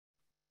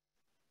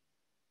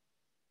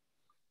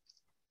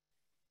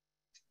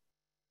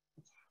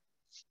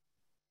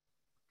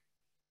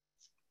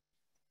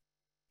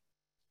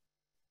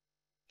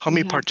How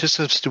many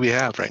participants do we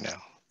have right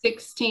now?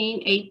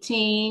 16,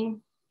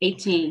 18,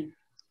 18,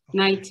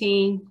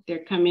 19.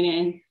 They're coming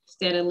in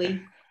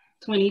steadily.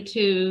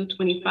 22,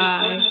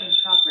 25.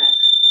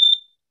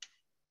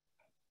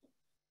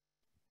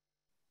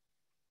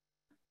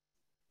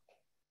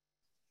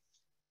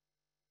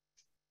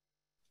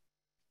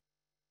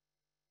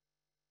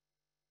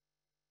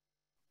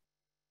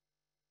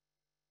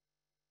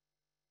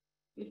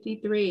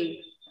 $53.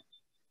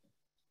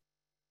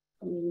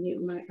 Let me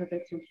mute my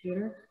other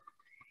computer.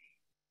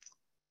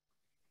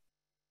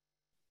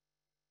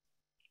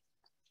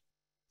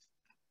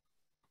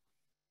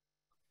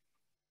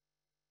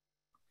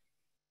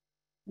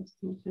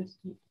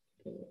 Testing.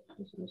 Okay,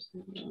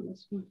 on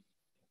this one.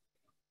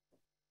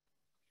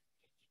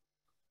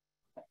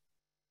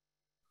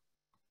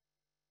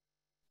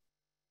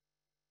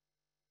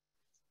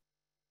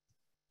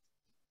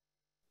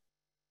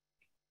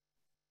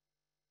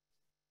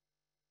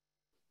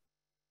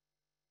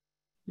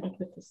 I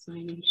put the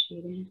sign-in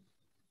sheet in.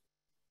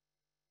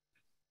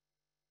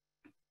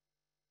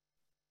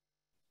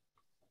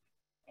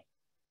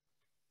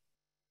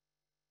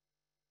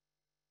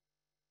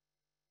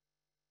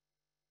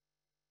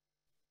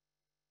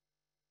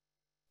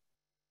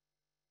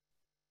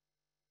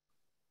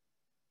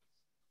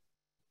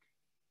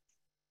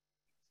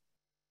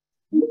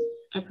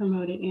 I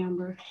promoted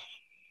Amber.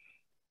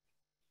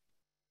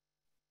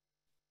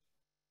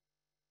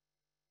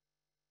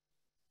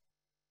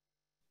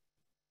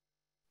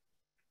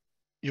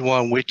 You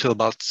want to wait till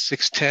about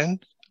 6:10?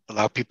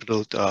 Allow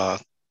people to,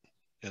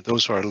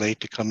 those who are late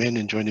to come in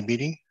and join the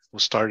meeting.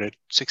 We'll start at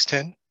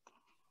 6:10.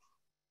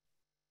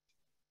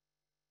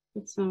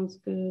 That sounds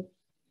good.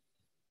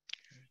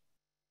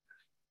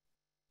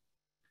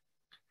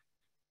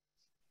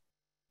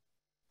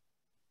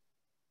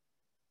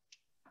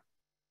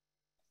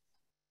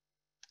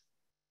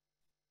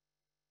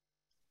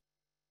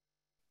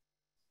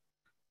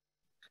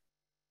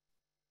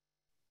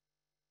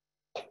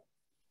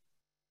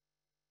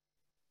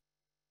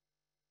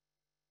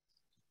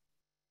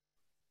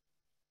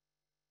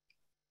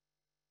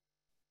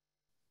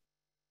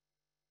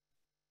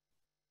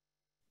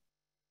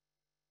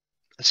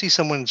 I see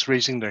someone's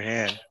raising their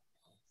hand.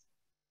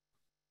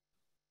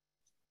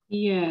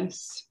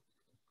 Yes.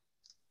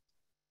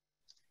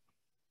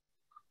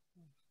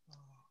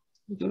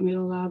 You want me to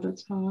allow to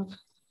talk?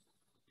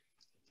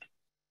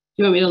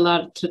 You want me to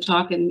allow to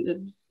talk,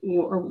 and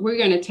or we're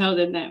going to tell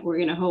them that we're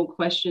going to hold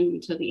questions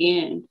until the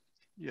end?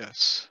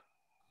 Yes.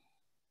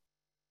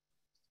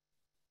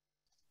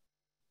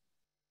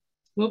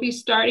 We'll be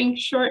starting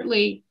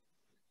shortly,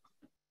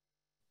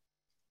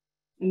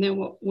 and then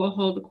we'll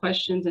hold the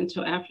questions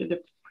until after the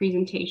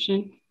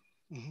presentation.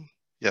 Mm-hmm.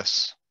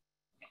 Yes.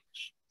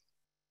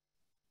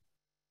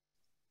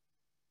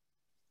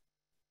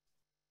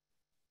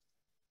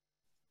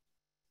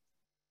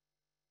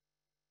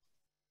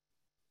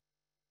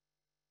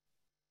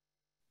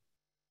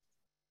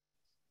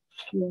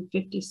 We're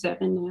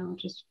 57 now,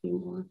 just a few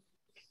more.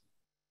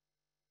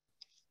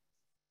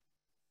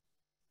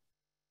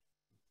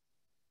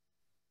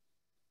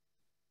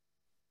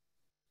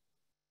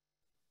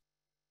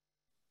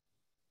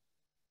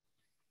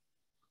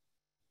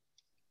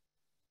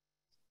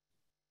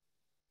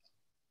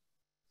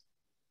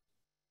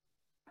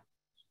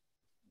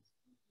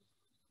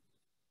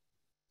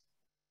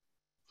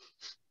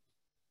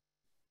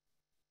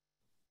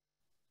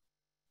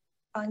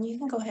 You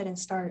can go ahead and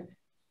start.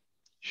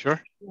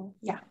 Sure?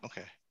 Yeah.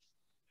 Okay.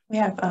 We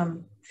have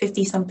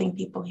 50 something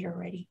people here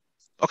already.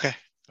 Okay.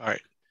 All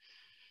right.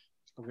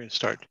 We're going to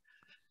start.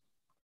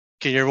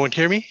 Can everyone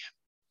hear me?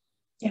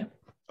 Yeah.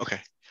 Okay.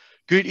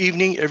 Good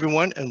evening,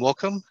 everyone, and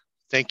welcome.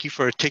 Thank you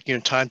for taking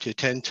your time to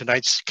attend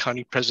tonight's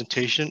county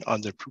presentation on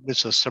the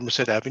improvements of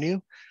Somerset Avenue.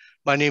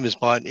 My name is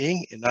Bon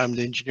Ng, and I'm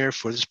the engineer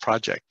for this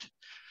project.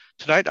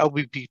 Tonight, I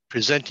will be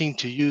presenting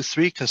to you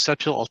 3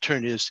 conceptual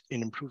alternatives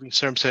in improving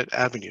Somerset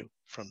Avenue,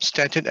 from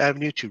Stanton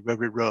Avenue to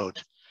Redwood Road.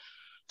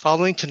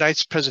 Following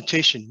tonight's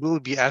presentation, we will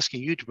be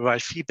asking you to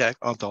provide feedback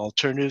on the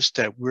alternatives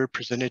that were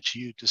presented to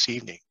you this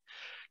evening.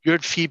 Your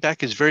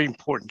feedback is very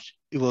important.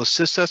 It will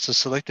assist us in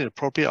selecting an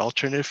appropriate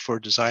alternative for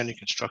design and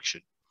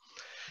construction.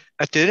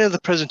 At the end of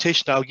the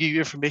presentation, I'll give you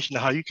information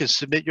on how you can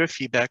submit your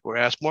feedback or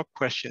ask more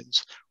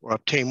questions or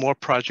obtain more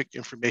project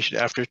information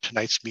after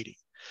tonight's meeting.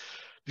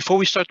 Before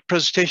we start the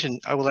presentation,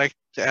 I would like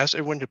to ask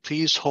everyone to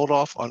please hold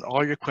off on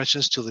all your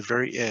questions till the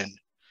very end.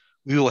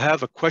 We will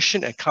have a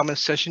question and comment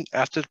session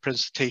after the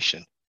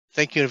presentation.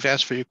 Thank you in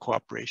advance for your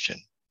cooperation.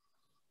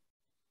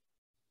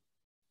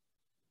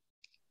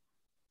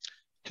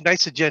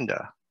 Tonight's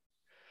agenda.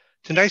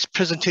 Tonight's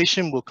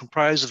presentation will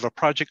comprise of a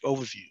project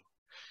overview.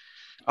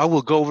 I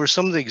will go over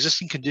some of the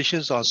existing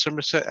conditions on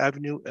Somerset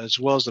Avenue, as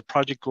well as the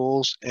project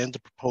goals and the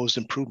proposed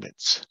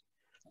improvements.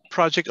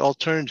 Project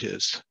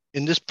alternatives.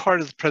 In this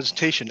part of the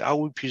presentation, I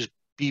will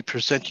be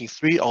presenting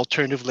 3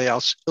 alternative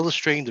layouts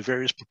illustrating the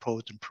various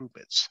proposed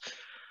improvements.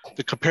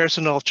 The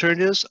comparison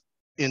alternatives.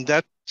 In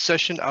that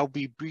session, I'll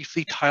be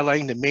briefly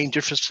highlighting the main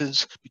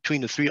differences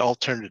between the 3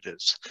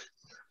 alternatives.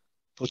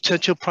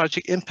 Potential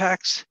project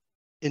impacts,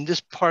 In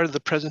this part of the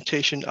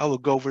presentation, I will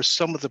go over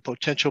some of the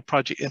potential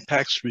project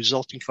impacts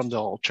resulting from the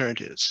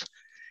alternatives.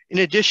 In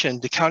addition,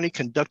 the county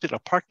conducted a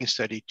parking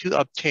study to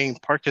obtain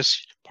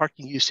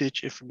parking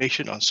usage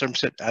information on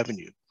Somerset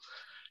Avenue.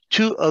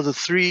 2 of the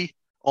 3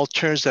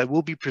 alternatives that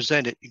will be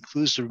presented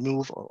includes the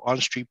removal of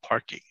on-street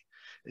parking.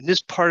 In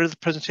this part of the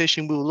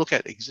presentation, we will look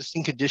at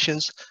existing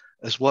conditions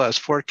as well as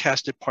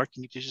forecasted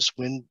parking conditions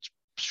when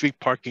street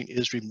parking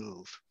is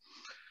removed.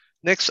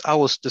 Next, I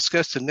will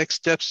discuss the next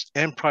steps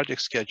and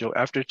project schedule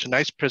after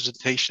tonight's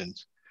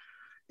presentations.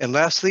 And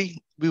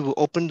lastly, we will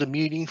open the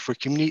meeting for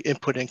community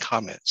input and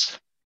comments.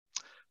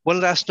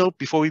 One last note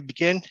before we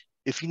begin,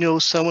 if you know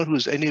someone who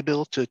is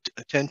unable to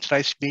attend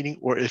tonight's meeting,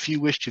 or if you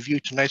wish to view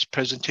tonight's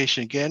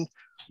presentation again,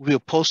 we will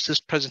post this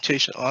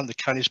presentation on the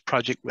county's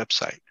project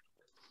website.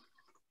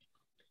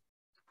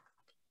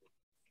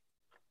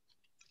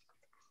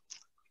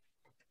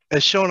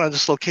 As shown on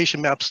this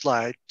location map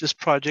slide, this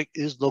project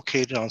is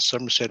located on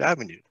Somerset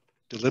Avenue.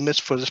 The limits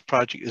for this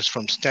project is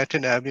from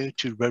Stanton Avenue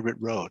to Redwood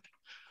Road.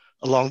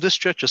 Along this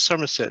stretch of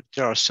Somerset,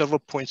 there are several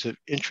points of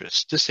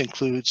interest. This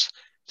includes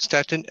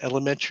Stanton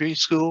Elementary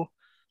School,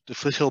 the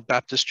Foothill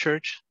Baptist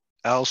Church,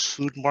 Al's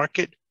Food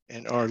Market,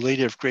 and Our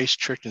Lady of Grace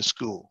Church and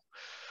School.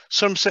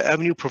 Somerset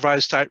Avenue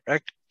provides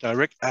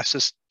direct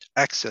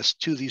access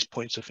to these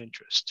points of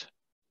interest.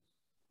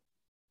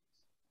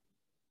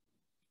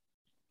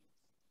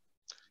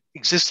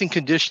 Existing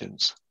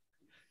conditions.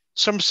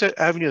 Somerset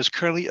Avenue is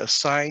currently a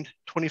signed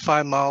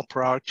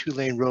 25-mile-per-hour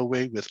 2-lane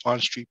roadway with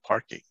on-street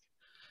parking.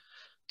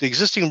 The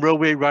existing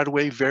roadway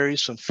right-of-way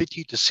varies from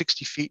 50 to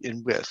 60 feet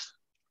in width.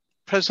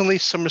 Presently,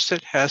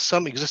 Somerset has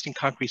some existing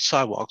concrete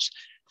sidewalks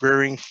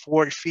varying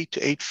 4 feet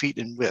to 8 feet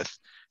in width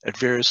at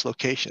various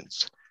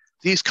locations.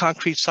 These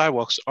concrete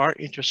sidewalks are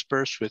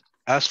interspersed with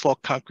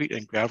asphalt, concrete,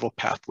 and gravel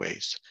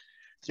pathways.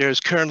 There is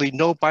currently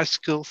no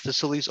bicycle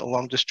facilities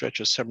along the stretch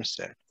of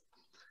Somerset.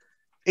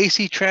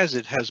 AC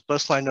Transit has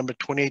bus line number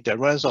 28 that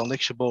runs on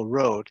Lake Chabot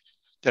Road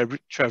that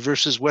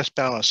traverses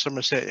westbound on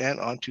Somerset and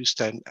onto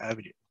Stanton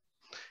Avenue.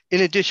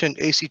 In addition,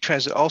 AC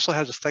Transit also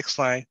has a flex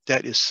line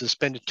that is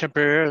suspended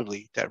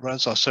temporarily that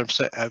runs on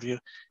Somerset Avenue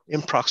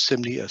in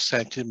proximity of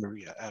Santa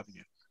Maria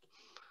Avenue.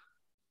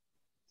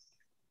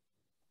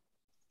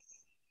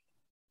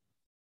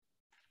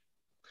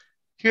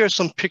 Here are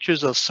some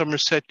pictures of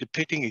Somerset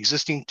depicting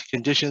existing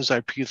conditions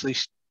I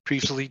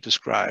previously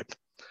described.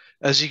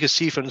 As you can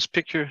see from this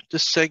picture,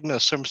 this segment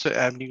of Somerset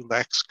Avenue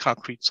lacks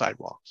concrete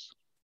sidewalks.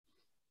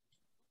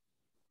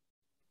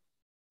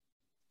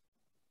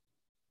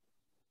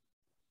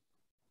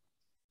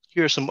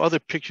 Here are some other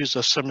pictures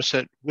of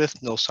Somerset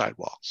with no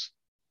sidewalks.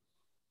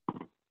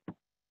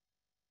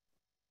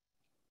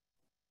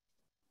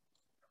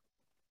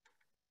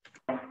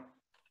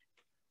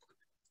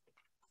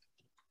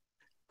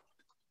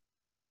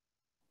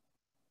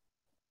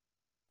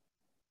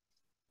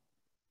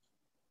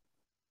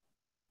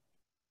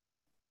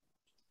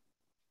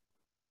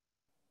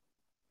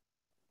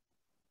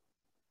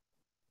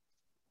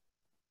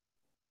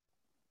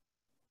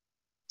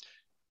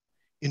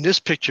 In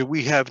this picture,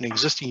 we have an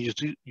existing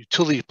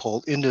utility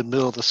pole in the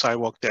middle of the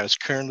sidewalk that is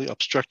currently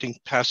obstructing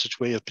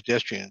passageway of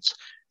pedestrians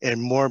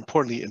and, more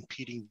importantly,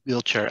 impeding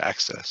wheelchair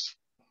access.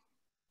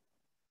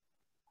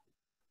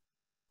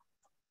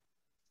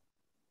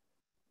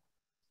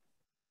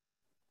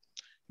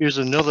 Here's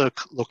another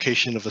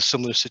location of a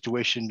similar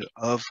situation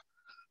of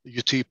the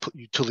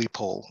utility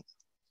pole.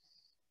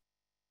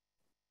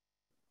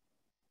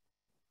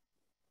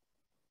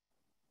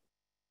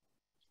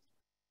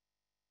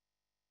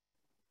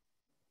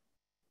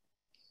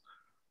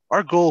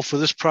 Our goal for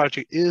this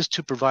project is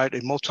to provide a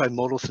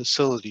multimodal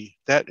facility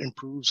that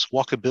improves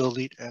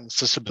walkability and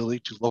accessibility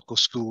to local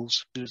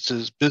schools,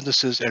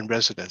 businesses, and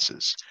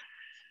residences,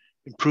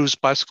 improves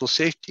bicycle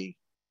safety,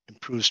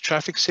 improves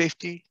traffic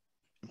safety,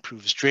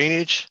 improves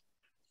drainage,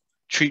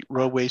 treat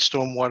roadway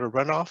stormwater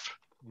runoff,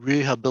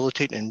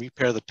 rehabilitate and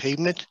repair the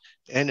pavement,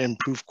 and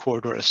improve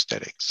corridor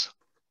aesthetics.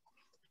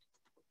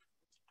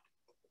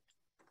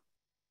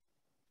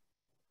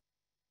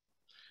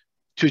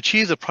 To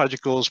achieve the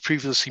project goals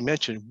previously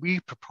mentioned,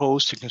 we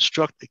propose to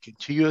construct a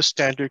continuous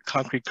standard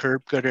concrete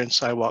curb, gutter, and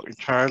sidewalk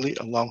entirely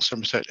along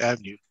Somerset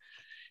Avenue,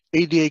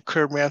 ADA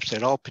curb ramps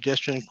at all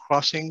pedestrian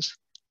crossings,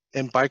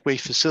 and bikeway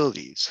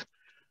facilities.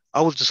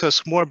 I will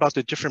discuss more about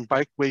the different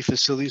bikeway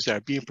facilities that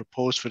are being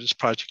proposed for this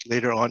project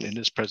later on in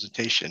this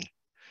presentation.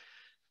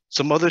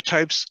 Some other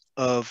types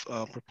of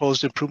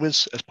proposed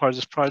improvements as part of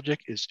this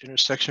project is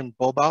intersection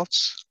bulb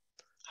outs,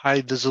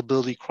 high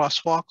visibility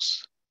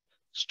crosswalks,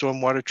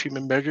 stormwater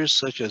treatment measures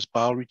such as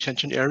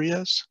bioretention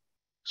areas,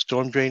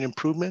 storm drain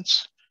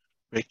improvements,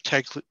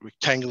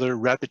 rectangular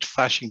rapid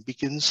flashing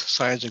beacons,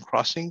 signs and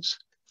crossings,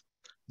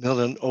 mill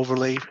and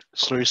overlay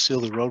slurry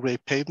seal the roadway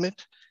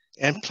pavement,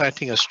 and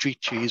planting of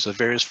street trees of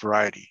various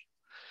variety.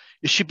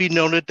 It should be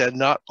noted that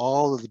not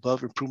all of the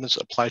above improvements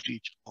apply to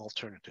each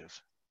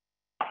alternative.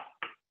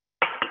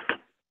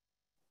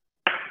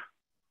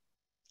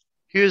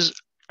 Here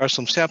are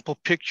some sample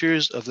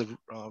pictures of the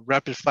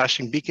rapid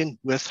flashing beacon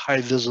with high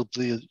visibility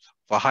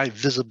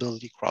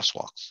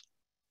crosswalks.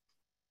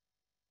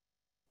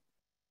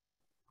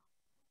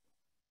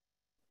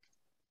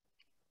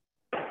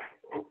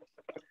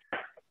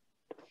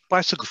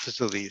 bicycle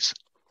facilities.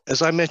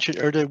 As I mentioned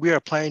earlier, we are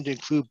planning to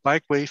include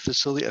bikeway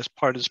facility as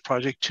part of this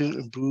project to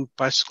improve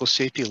bicycle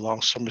safety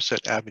along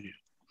Somerset Avenue.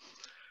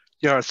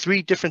 There are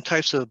 3 different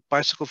types of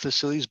bicycle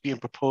facilities being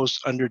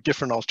proposed under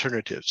different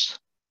alternatives.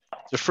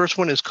 The first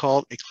one is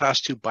called a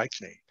Class 2 bike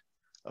lane.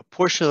 A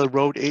portion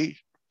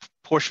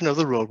of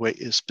the roadway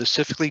is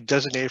specifically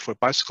designated for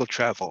bicycle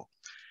travel.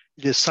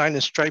 It is signed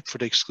and striped for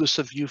the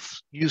exclusive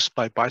use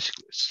by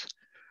bicyclists.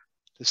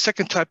 The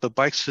second type of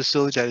bikes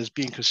facility that is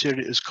being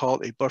considered is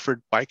called a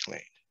buffered bike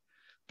lane.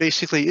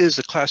 Basically, it is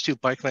a Class 2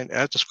 bike lane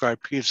as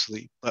described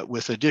previously, but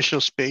with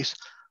additional space,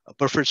 a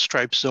buffered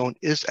stripe zone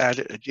is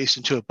added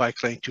adjacent to a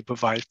bike lane to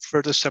provide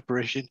further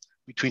separation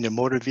between the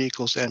motor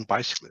vehicles and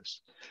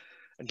bicyclists.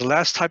 And the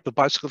last type of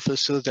bicycle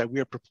facility that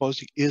we are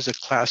proposing is a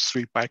Class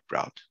 3 bike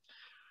route.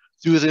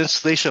 Through the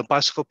installation of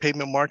bicycle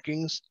pavement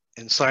markings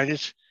and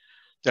signage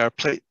that are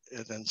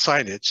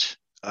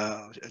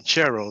and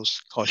sharrows,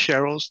 called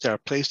sharrows, that are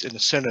placed in the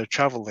center of the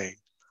travel lane.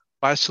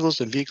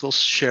 Bicycles and vehicles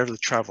share the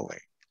travel lane.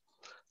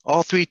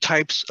 All 3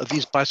 types of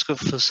these bicycle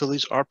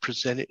facilities are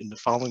presented in the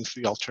following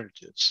 3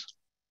 alternatives.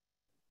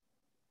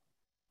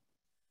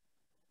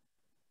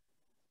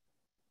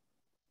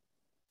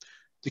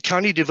 The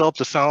county developed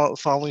the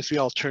following 3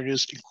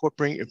 alternatives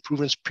incorporating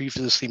improvements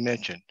previously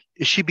mentioned.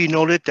 It should be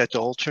noted that the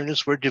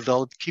alternatives were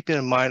developed keeping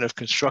in mind of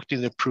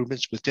constructing the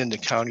improvements within the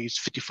county's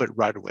 50-foot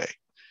right-of-way.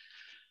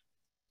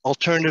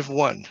 Alternative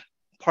 1,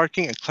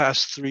 parking a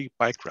Class 3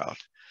 bike route.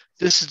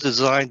 This is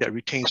designed that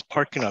retains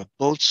parking on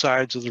both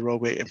sides of the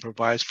roadway and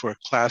provides for a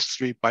Class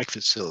 3 bike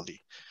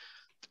facility.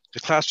 The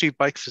Class 3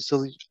 bike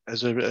facility,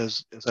 as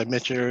I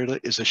mentioned earlier,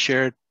 is a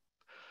shared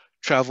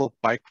travel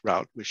bike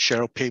route with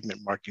shallow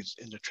pavement markings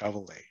in the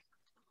travel lane.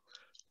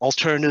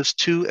 Alternatives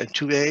 2 and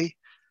 2A,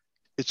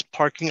 it's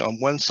parking on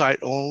one side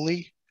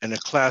only, and a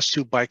Class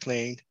 2 bike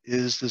lane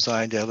is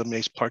designed that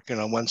eliminates parking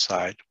on one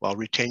side while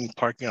retaining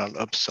parking on the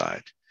other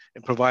side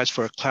and provides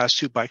for a Class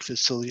 2 bike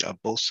facility on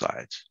both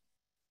sides.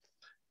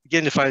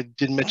 Again, if I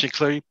didn't mention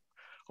clearly,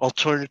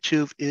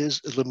 alternative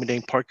is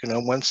eliminating parking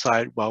on one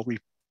side while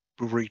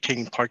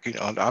retaining parking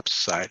on the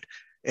opposite side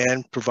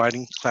and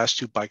providing Class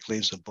 2 bike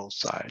lanes on both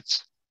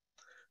sides.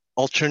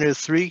 Alternative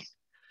 3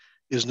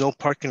 is no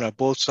parking on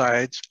both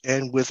sides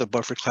and with a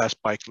buffer class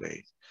bike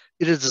lane.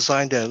 It is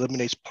designed that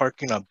eliminates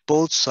parking on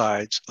both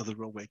sides of the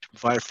roadway to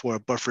provide for a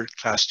buffer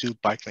Class 2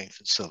 bike lane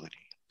facility.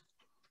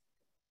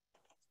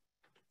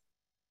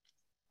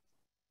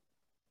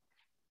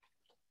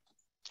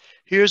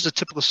 Here's the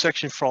typical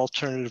section for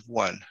alternative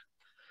 1.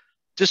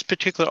 This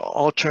particular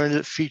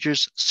alternative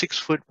features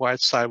 6-foot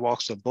wide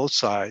sidewalks on both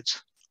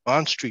sides,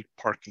 on-street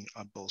parking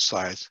on both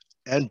sides,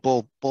 and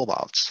bulb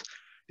outs.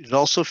 It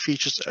also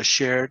features a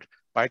shared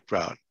bike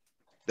route,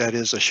 that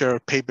is a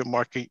shared pavement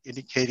marking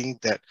indicating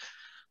that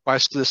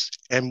bicyclists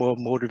and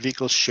motor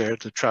vehicles share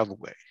the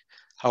travelway.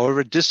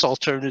 However, this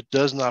alternative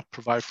does not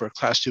provide for a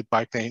Class 2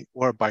 bike lane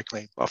or a bike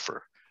lane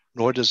buffer,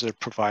 nor does it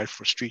provide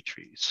for street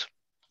trees.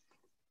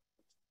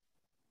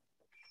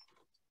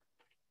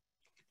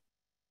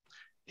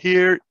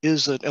 Here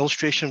is an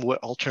illustration of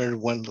what alternative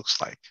 1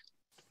 looks like.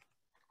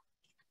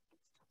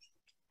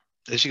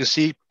 As you can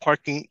see,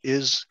 parking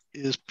is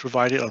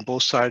provided on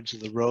both sides of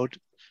the road,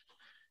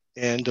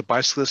 and the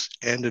bicyclists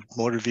and the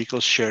motor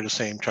vehicles share the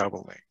same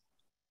travel lane.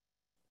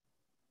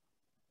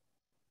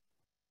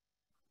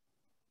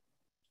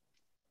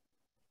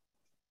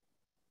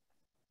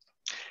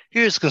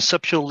 Here's a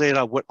conceptual layout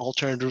of what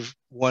alternative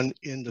 1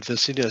 in the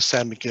vicinity of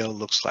San Miguel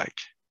looks like.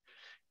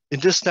 In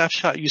this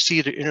snapshot, you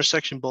see the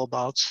intersection bulb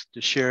outs,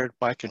 the shared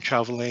bike and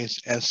travel lanes,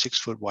 and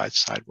 6-foot wide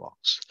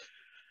sidewalks.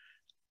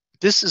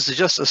 This is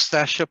just a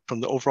snapshot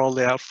from the overall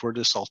layout for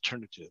this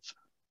alternative.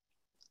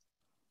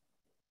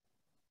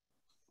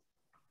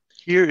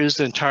 Here is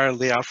the entire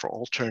layout for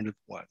alternative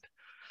 1.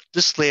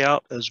 This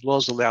layout, as well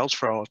as the layouts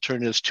for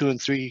alternatives 2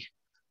 and 3,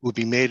 will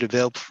be made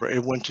available for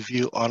everyone to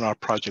view on our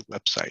project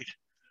website.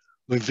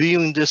 When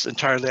viewing this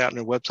entire layout on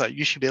our website,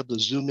 you should be able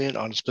to zoom in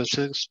on a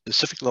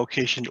specific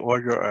location or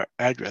your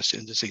address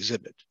in this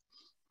exhibit.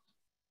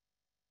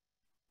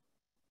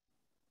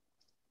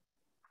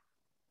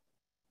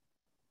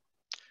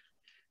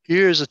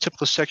 Here is a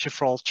typical section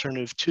for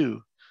alternative 2.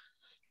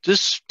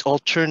 This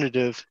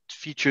alternative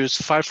features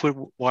 5-foot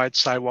wide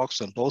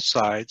sidewalks on both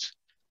sides,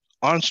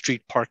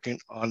 on-street parking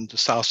on the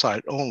south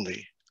side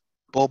only,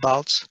 bulb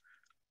outs,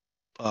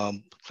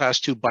 Class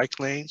 2 bike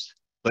lanes,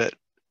 but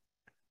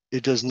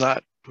it does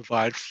not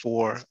provide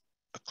for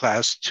a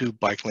Class 2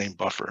 bike lane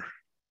buffer.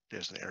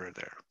 There's an error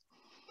there.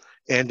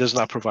 And does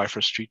not provide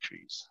for street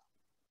trees.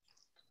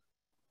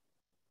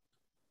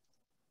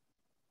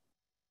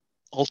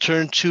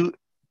 Alternative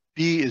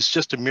 2B is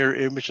just a mirror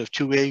image of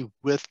 2A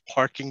with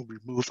parking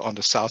removed on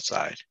the south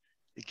side.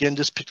 Again,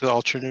 this particular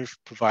alternative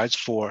provides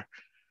for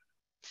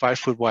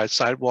 5-foot wide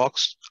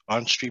sidewalks,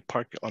 on-street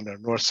parking on the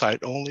north side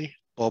only,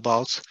 bulb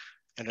outs,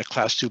 and a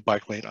Class 2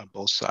 bike lane on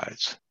both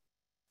sides.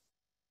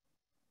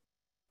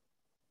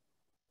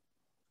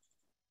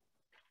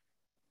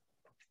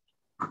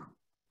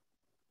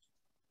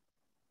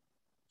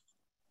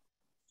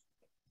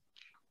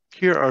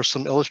 Here are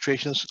some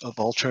illustrations of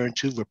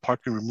alternative where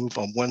parking removed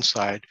on one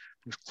side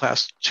with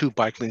class 2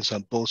 bike lanes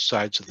on both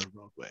sides of the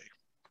roadway.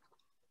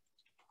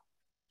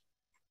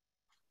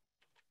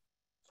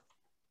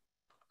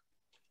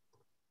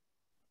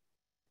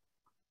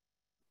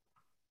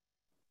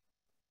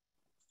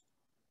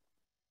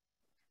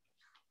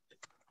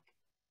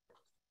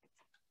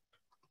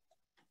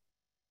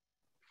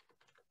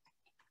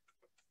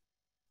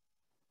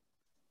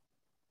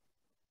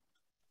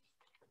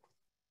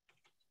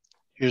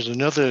 Here's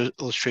another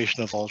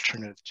illustration of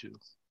alternative 2.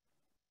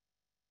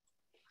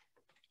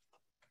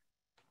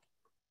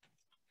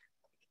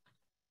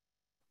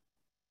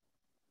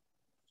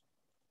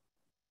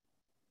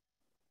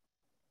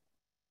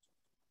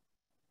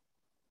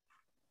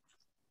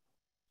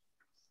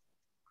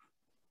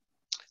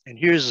 And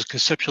here's a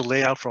conceptual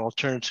layout for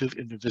alternative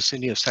in the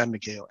vicinity of San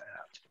Miguel Ave.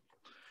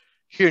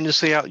 Here in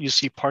this layout, you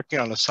see parking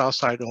on the south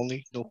side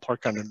only, no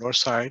parking on the north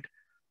side,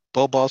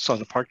 bulb outs on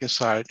the parking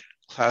side,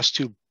 class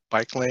 2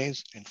 bike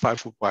lanes, and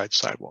 5-foot wide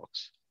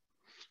sidewalks.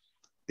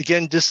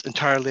 Again, this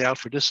entire layout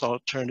for this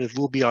alternative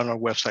will be on our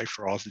website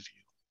for all of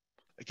you.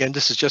 Again,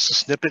 this is just a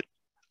snippet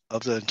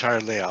of the entire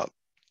layout.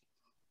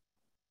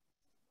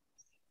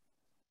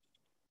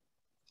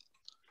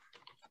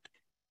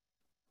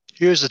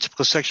 Here's a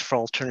typical section for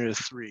alternative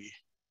 3.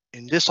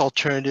 In this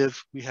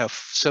alternative, we have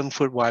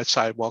 7-foot wide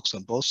sidewalks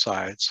on both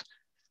sides.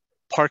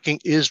 Parking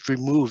is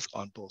removed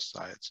on both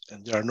sides,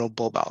 and there are no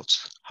bulb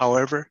outs.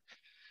 However,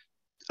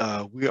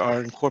 we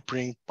are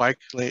incorporating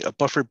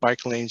buffered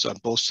bike lanes on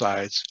both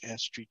sides and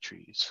street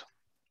trees.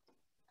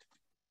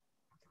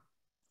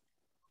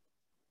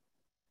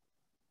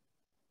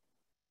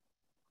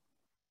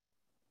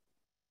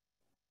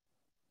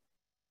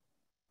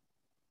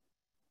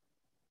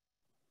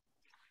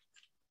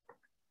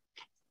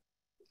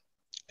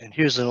 And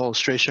here's an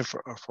illustration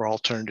for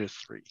alternative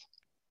 3.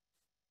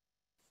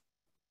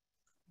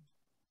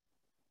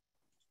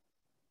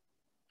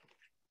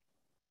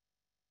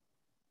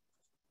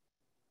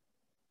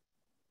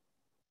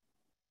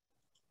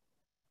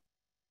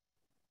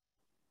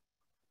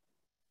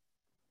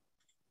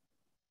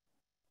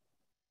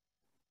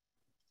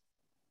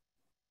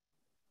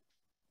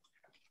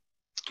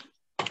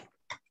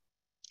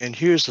 And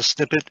here's a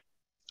snippet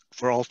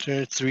for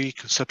alternative 3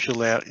 conceptual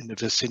layout in the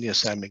vicinity of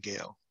San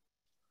Miguel.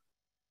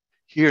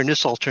 Here in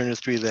this alternative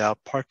 3 layout,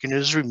 parking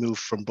is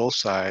removed from both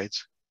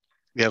sides.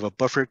 We have a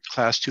buffered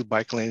class 2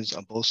 bike lanes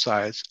on both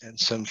sides and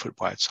 7-foot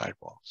wide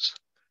sidewalks.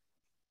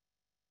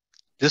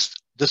 This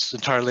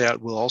entire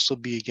layout will also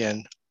be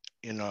again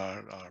in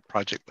our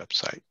project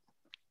website.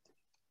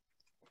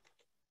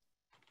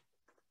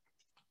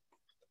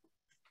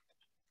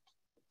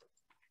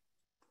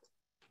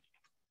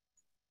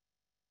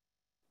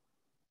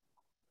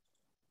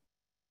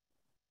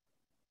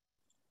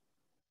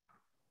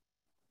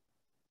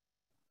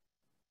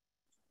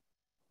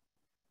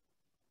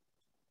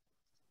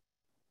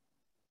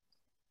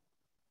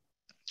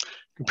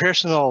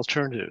 Comparison of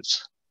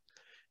alternatives.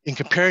 In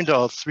comparing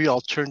the 3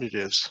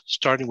 alternatives,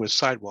 starting with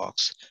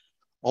sidewalks,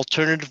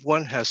 alternative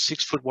 1 has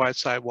 6-foot wide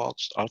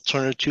sidewalks,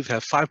 alternative 2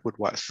 have 5-foot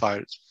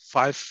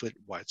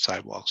wide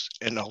sidewalks,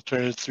 and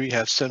alternative 3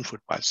 have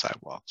 7-foot wide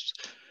sidewalks.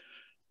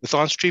 With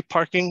on-street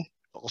parking,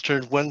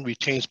 alternative 1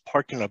 retains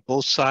parking on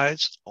both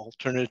sides.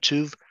 Alternative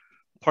 2,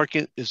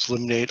 parking is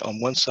eliminated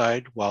on one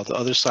side while the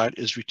other side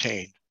is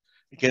retained.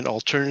 Again,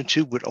 alternative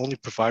 2 would only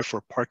provide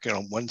for parking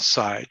on one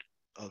side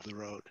of the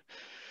road.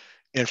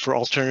 And for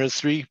alternative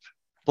 3,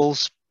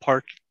 both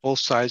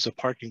sides of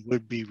parking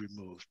would be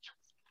removed.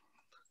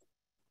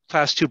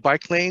 Class 2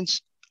 bike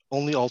lanes,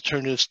 only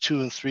alternatives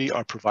 2 and 3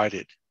 are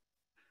provided.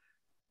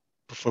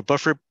 For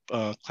buffered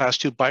class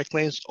 2 bike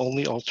lanes,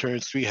 only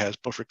alternative 3 has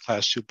buffered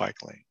class 2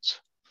 bike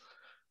lanes.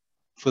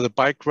 For the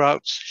bike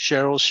routes,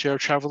 share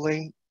travel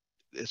lane,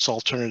 it's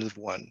alternative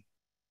 1.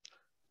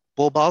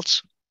 Bulb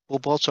outs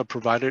are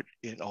provided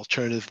in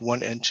alternative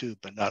 1 and 2,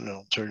 but not in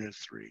alternative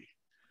 3.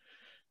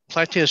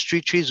 Planting of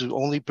street trees will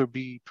only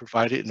be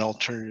provided in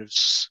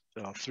alternatives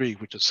 3,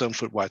 which is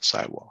 7-foot wide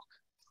sidewalk.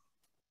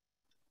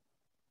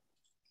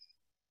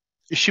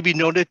 It should be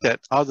noted that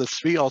out of the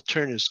 3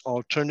 alternatives,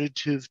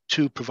 alternative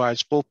 2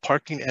 provides both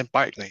parking and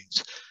bike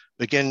lanes.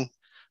 Again,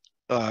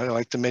 I'd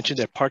like to mention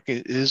that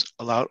parking is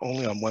allowed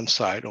only on one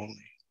side only.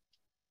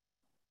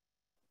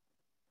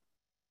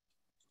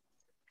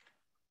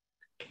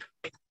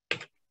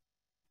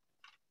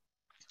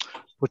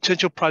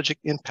 Potential project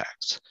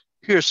impacts.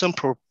 Here are some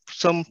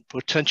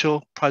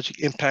potential project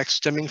impacts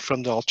stemming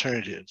from the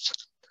alternatives.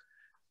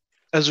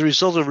 As a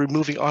result of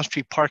removing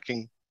on-street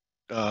parking,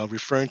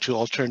 referring to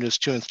alternatives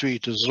 2 and 3,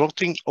 the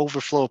resulting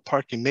overflow of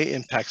parking may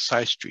impact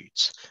side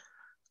streets.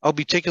 I'll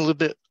be talking a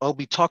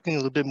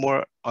little bit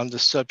more on the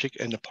subject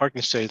and the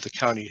parking study the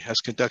county has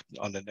conducted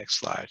on the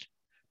next slide.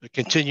 But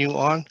continuing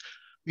on,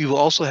 we will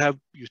also have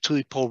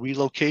utility pole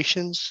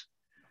relocations,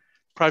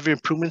 private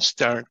improvements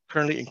that are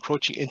currently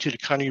encroaching into the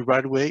county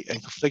right-of-way and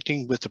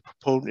conflicting with the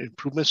proposed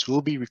improvements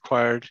will be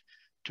required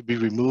to be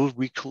removed,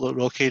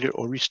 relocated,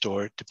 or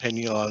restored,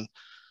 depending on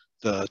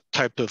the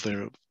type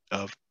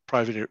of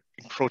private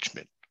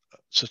encroachment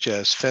such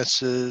as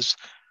fences,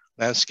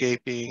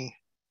 landscaping,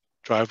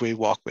 driveway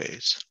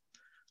walkways.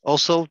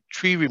 Also,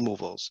 tree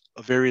removals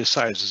of various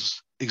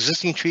sizes.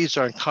 Existing trees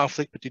that are in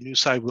conflict with the new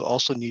site will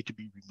also need to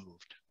be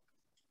removed.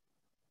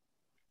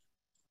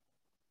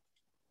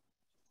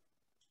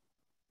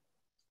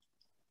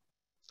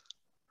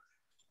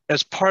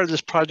 As part of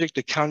this project,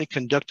 the county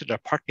conducted a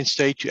parking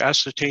study to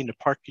ascertain the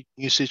parking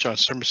usage on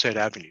Somerset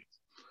Avenue.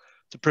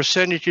 The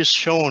percentages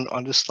shown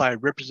on this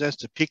slide represents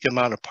the peak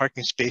amount of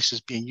parking spaces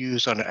being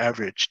used on an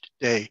average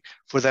day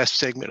for that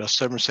segment of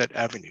Somerset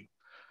Avenue.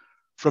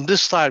 From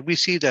this slide, we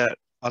see that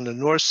on the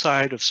north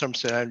side of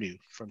Somerset Avenue,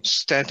 from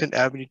Stanton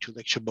Avenue to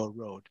Lake Chabot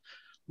Road,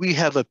 we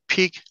have a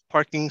peak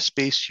parking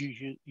space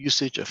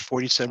usage of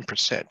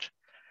 47%.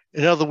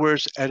 In other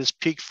words, at its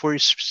peak,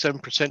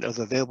 47% of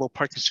the available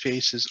parking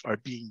spaces are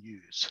being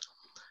used.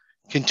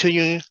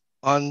 Continuing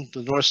on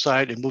the north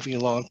side and moving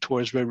along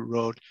towards Redwood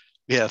Road,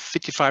 we have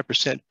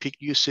 55% peak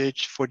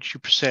usage,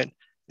 42%,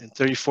 and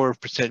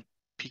 34%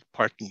 peak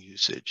parking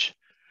usage.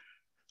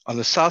 On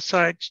the south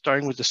side,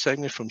 starting with the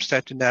segment from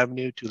Stanton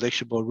Avenue to Lake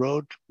Chabot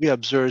Road, we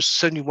observed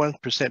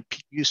 71%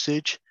 peak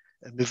usage,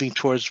 and moving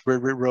towards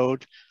Redwood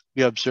Road,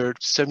 we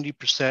observed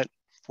 70%,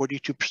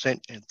 42%,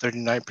 and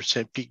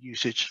 39% peak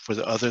usage for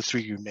the other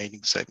three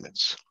remaining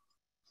segments.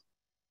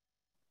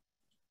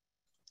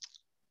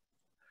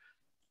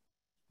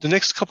 The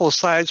next couple of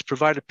slides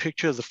provide a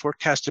picture of the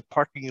forecasted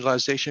parking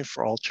utilization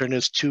for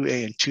alternatives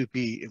 2A and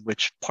 2B, in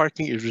which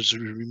parking is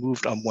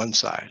removed on one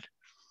side.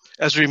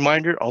 As a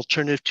reminder,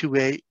 alternative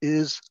 2A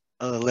is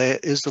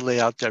the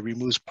layout that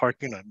removes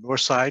parking on the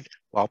north side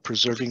while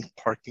preserving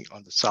parking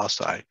on the south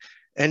side,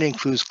 and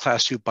includes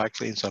Class 2 bike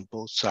lanes on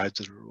both sides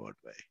of the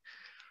roadway.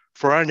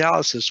 For our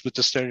analysis with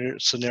the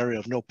scenario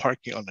of no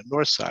parking on the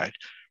north side,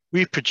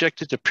 we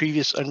projected the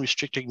previous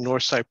unrestricted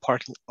north side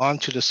parking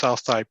onto the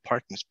south side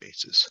parking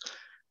spaces.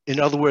 In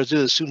other words, it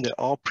assumed that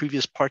all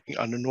previous parking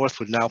on the north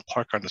would now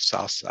park on the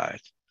south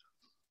side.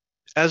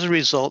 As a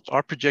result,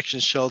 our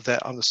projections show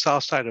that on the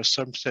south side of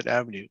Somerset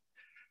Avenue,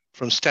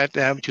 from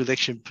Stanton Avenue to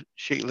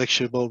Lake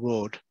Chabot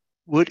Road,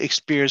 would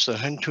experience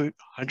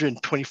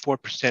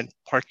 124%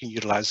 parking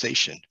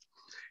utilization.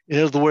 In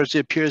other words, it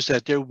appears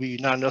that there will be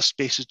not enough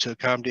spaces to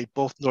accommodate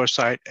both north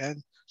side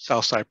and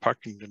south side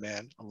parking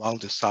demand along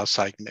the south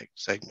side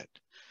segment.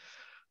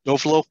 The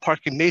overflow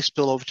parking may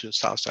spill over to the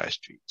south side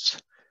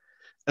streets.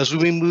 As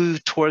we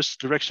move towards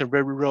the direction of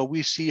Redwood Road,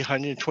 we see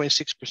 126%,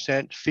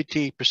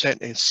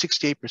 58%, and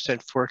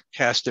 68%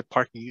 forecasted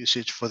parking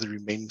usage for the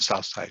remaining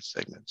south side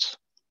segments.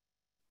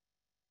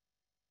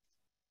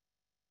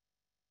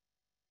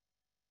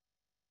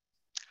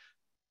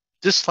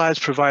 This slide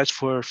provides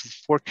for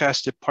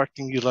forecasted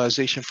parking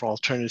utilization for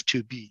alternative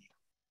 2B.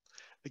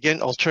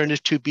 Again,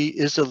 alternative 2B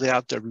is the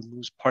layout that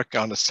removes parking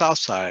on the south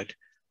side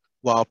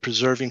while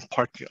preserving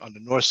parking on the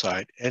north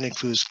side and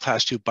includes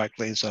Class 2 bike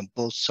lanes on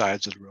both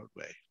sides of the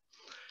roadway.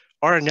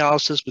 Our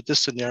analysis with this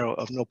scenario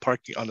of no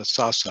parking on the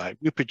south side,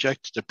 we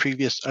projected the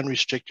previous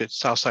unrestricted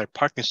south side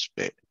parking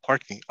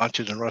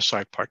onto the north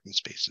side parking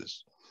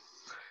spaces.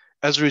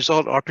 As a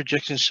result, our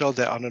projections show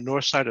that on the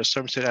north side of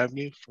Somerset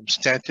Avenue, from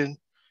Stanton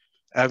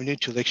Avenue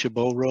to Lake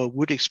Chabot Road,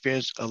 would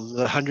experience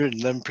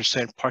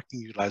 111%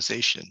 parking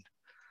utilization.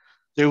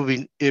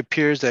 It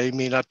appears that it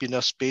may not be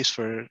enough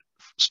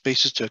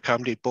spaces to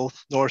accommodate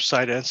both north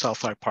side and south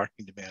side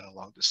parking demand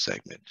along this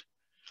segment.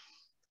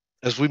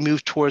 As we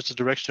move towards the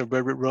direction of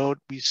Redwood Road,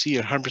 we see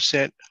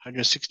 100%,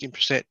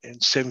 116%, and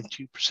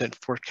 72%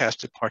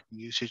 forecasted parking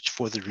usage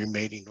for the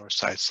remaining north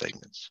side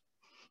segments.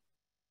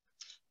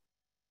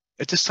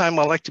 At this time,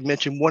 I'd like to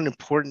mention one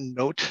important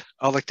note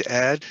I'd like to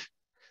add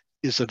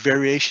is a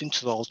variation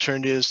to the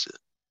alternatives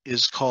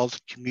is called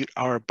commute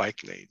hour bike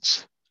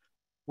lanes.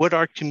 What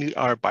are commute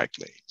hour bike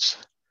lanes?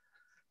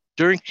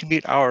 During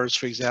commute hours,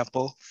 for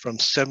example, from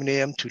 7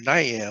 a.m. to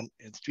 9 a.m.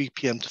 and 3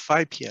 p.m. to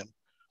 5 p.m.,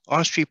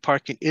 on-street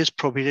parking is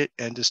prohibited,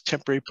 and this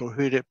temporary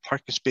prohibited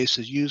parking space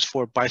is used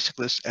for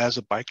bicyclists as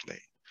a bike lane.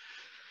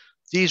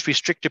 These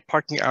restricted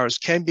parking hours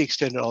can be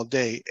extended all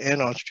day,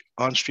 and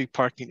on-street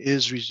parking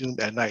is resumed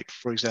at night,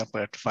 for example,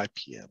 after 5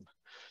 p.m.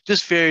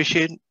 This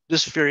variation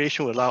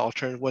will allow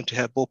alternative 1 to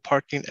have both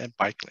parking and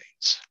bike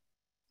lanes.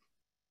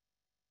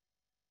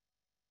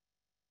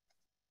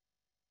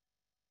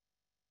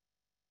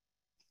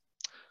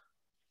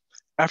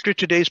 After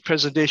today's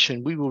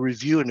presentation, we will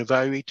review and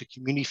evaluate the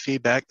community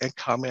feedback and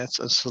comments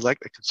and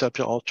select a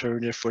conceptual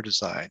alternative for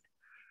design.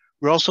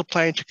 We're also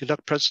planning to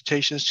conduct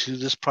presentations to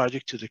this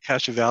project to the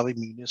Castro Valley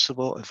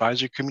Municipal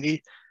Advisory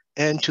Committee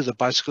and to the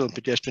Bicycle and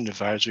Pedestrian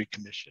Advisory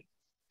Commission.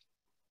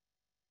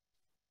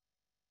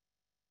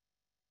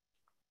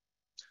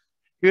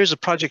 Here's a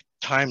project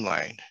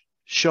timeline.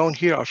 Shown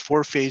here are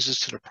 4 phases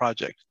to the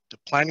project: the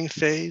planning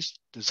phase,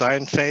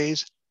 design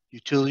phase,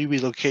 utility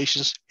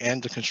relocations,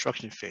 and the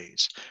construction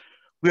phase.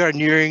 We are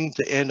nearing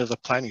the end of the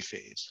planning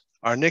phase.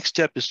 Our next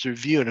step is to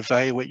review and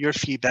evaluate your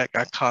feedback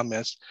and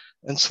comments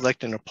and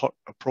select an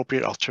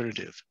appropriate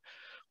alternative.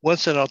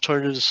 Once an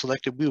alternative is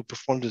selected, we will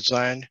perform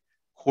design,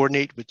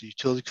 coordinate with the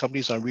utility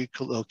companies on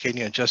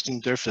relocating and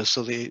adjusting their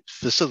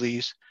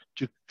facilities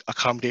to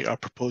accommodate our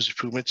proposed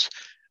improvements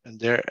and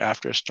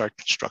thereafter start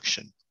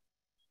construction.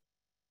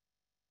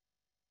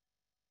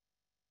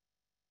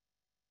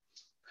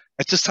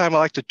 At this time, I'd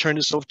like to turn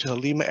this over to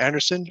Halima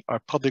Anderson, our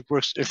Public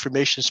Works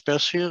Information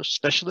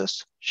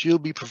Specialist. She'll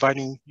be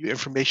providing you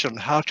information on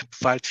how to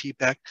provide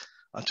feedback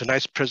on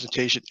tonight's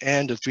presentation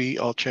and the 3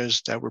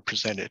 alternatives that were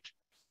presented.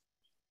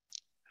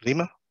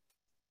 Halima?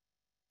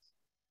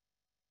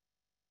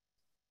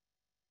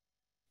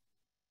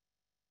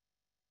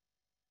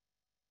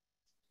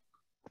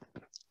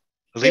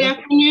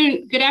 Halima?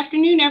 Good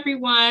afternoon,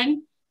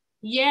 everyone.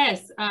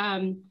 Yes,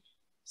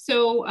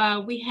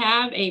 so we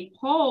have a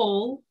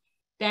poll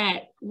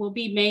that will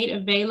be made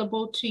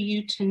available to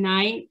you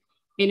tonight,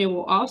 and it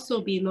will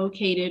also be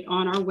located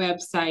on our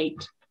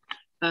website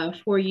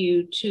for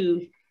you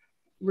to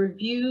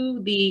review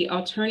the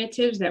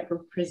alternatives that were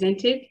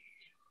presented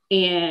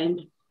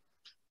and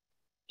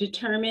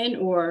determine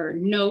or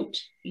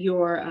note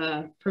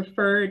your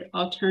preferred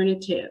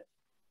alternative.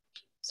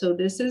 So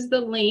this is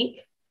the link,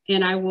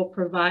 and I will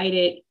provide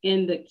it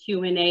in the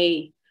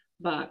Q&A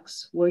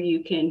box where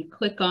you can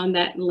click on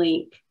that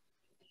link.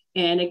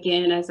 And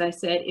again, as I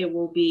said, it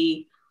will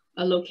be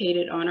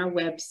located on our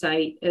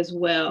website as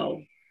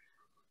well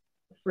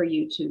for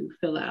you to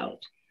fill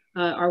out.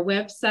 Our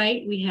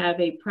website, we have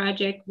a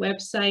project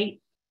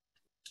website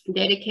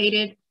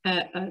dedicated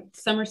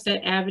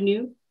Somerset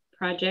Avenue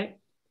project.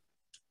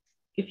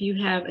 If you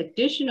have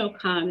additional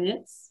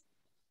comments,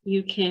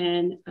 you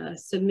can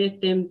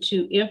submit them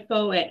to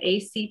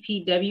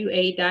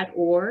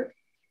info@acpwa.org.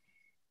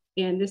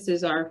 And this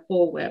is our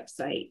full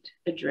website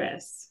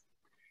address.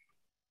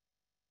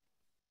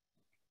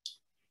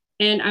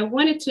 And I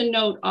wanted to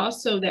note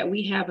also that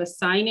we have a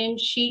sign-in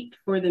sheet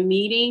for the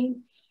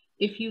meeting.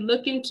 If you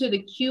look into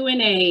the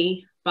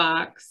Q&A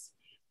box,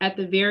 at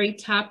the very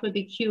top of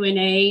the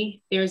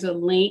Q&A, there's a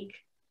link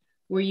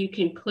where you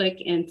can click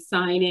and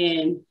sign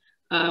in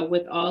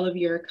with all of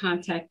your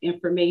contact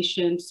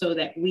information so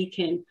that we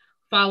can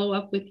follow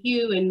up with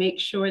you and make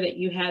sure that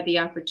you had the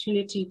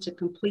opportunity to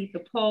complete the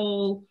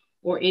poll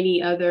or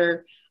any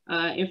other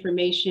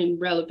information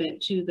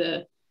relevant to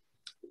the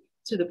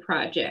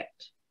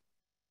project.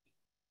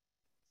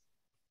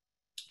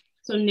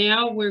 So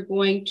now we're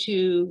going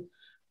to,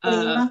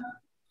 Halima,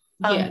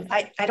 yes.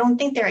 I don't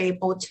think they're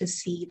able to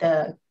see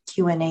the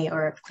Q&A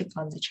or click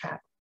on the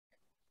chat.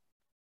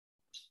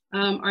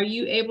 Are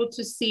you able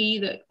to see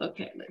the,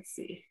 okay, let's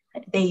see.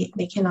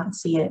 They cannot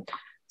see it.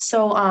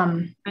 So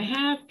I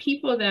have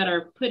people that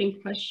are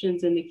putting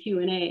questions in the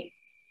Q&A.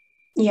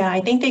 yeah,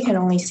 I think they can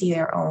only see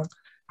their own.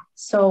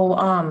 So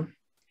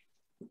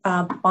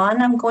Bon,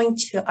 I'm going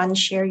to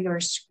unshare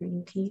your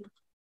screen, please.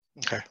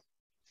 Okay.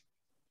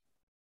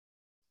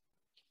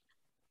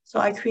 So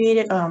I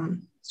created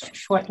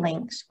short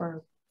links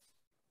for.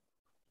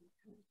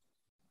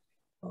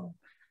 Oh.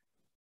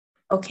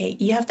 Okay,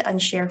 you have to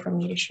unshare for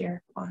me to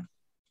share. Bon.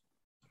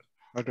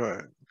 How do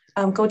I?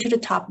 Go to the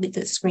top of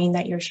the screen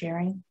that you're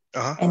sharing,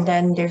 and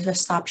then there's a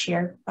stop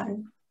share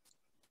button.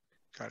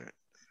 Got it.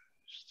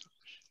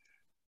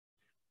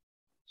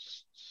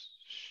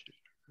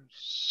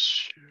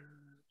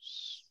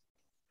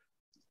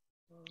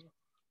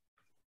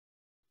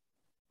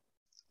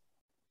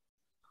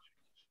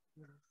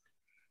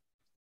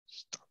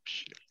 Stop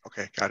share.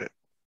 Okay, got it.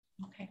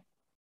 Okay,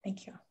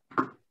 thank you.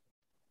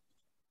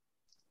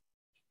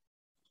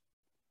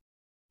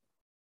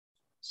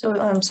 So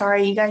I'm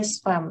sorry, you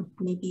guys,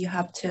 maybe you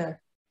have to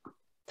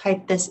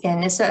type this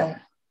in. It's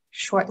a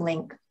short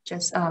link,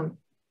 just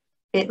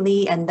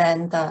bit.ly, and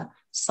then the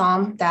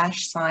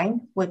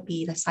SOM-sign would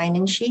be the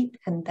sign-in sheet,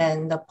 and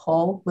then the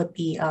poll would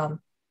be the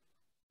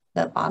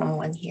bottom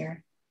one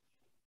here.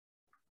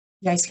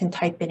 You guys can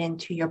type it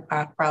into your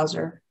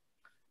browser.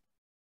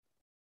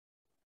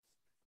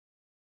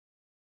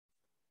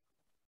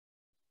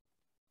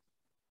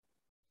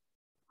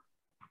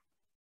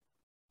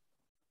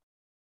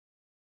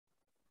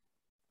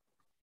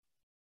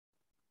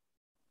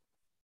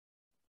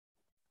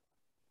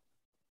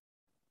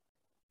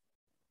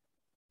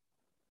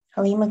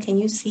 Halima, can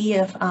you see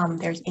if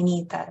there's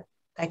any that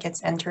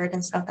gets entered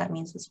and stuff? That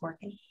means it's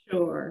working.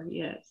 Sure,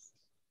 yes.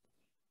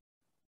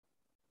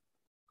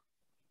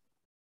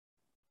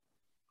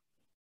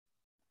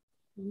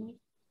 We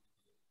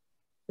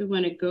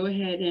want to go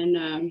ahead and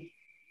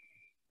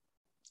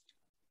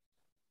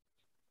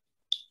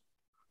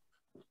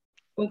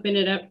open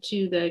it up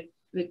to the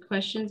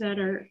questions that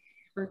are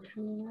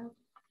coming up.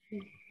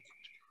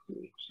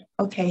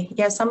 Okay,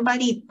 yeah,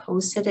 somebody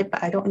posted it,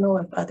 but I don't know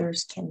if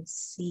others can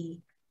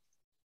see.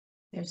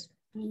 There's.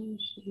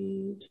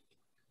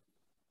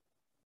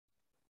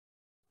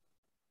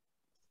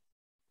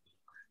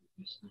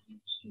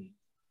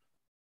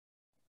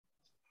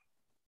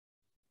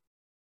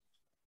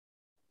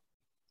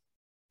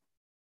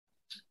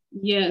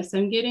 Yes,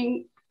 I'm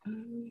getting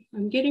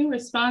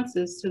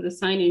responses to the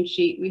sign-in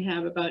sheet. We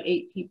have about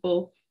 8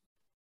 people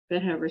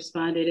that have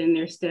responded, and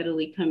they're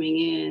steadily coming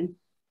in.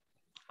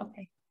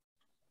 Okay.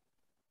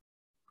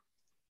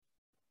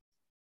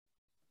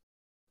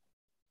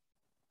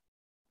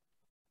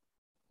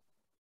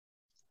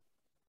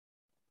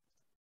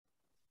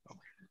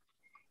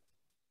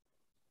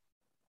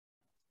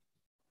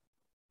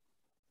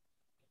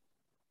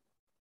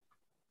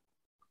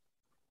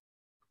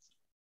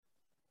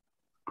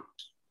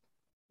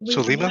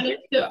 So Lima?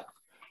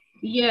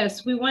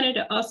 Yes, we wanted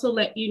to also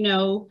let you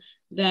know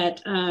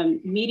that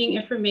meeting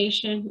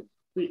information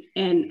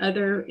and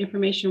other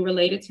information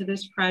related to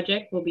this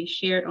project will be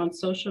shared on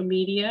social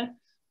media,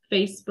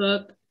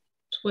 Facebook,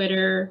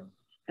 Twitter,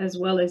 as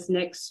well as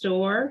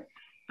Nextdoor.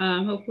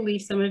 Hopefully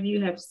some of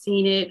you have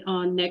seen it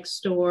on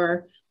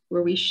Nextdoor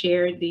where we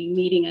shared the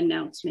meeting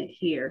announcement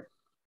here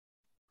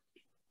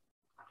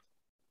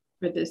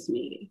for this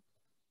meeting.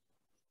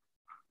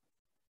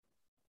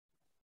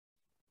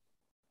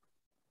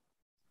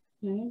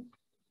 Okay.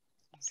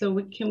 So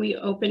can we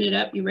open it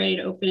up? You ready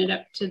to open it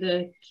up to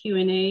the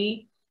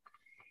Q&A?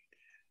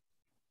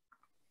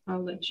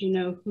 I'll let you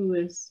know who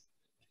is.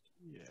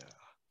 Yeah.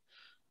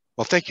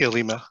 Well, thank you,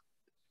 Alima.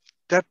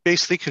 That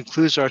basically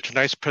concludes our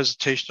tonight's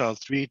presentation on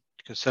 3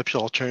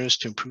 conceptual alternatives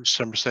to improve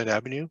Somerset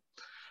Avenue.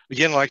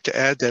 Again, I'd like to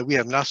add that we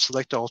have not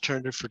selected an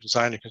alternative for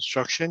design and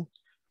construction.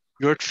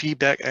 Your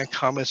feedback and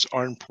comments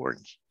are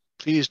important.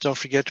 Please don't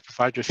forget to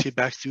provide your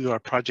feedback through our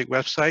project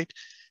website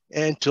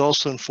and to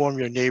also inform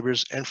your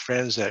neighbors and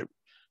friends that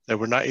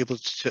were not able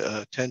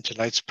to attend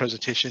tonight's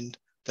presentation,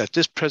 that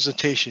this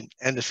presentation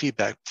and the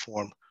feedback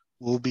form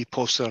will be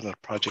posted on the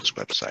project's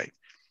website.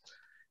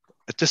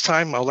 At this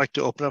time, I'd like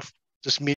to open up this meeting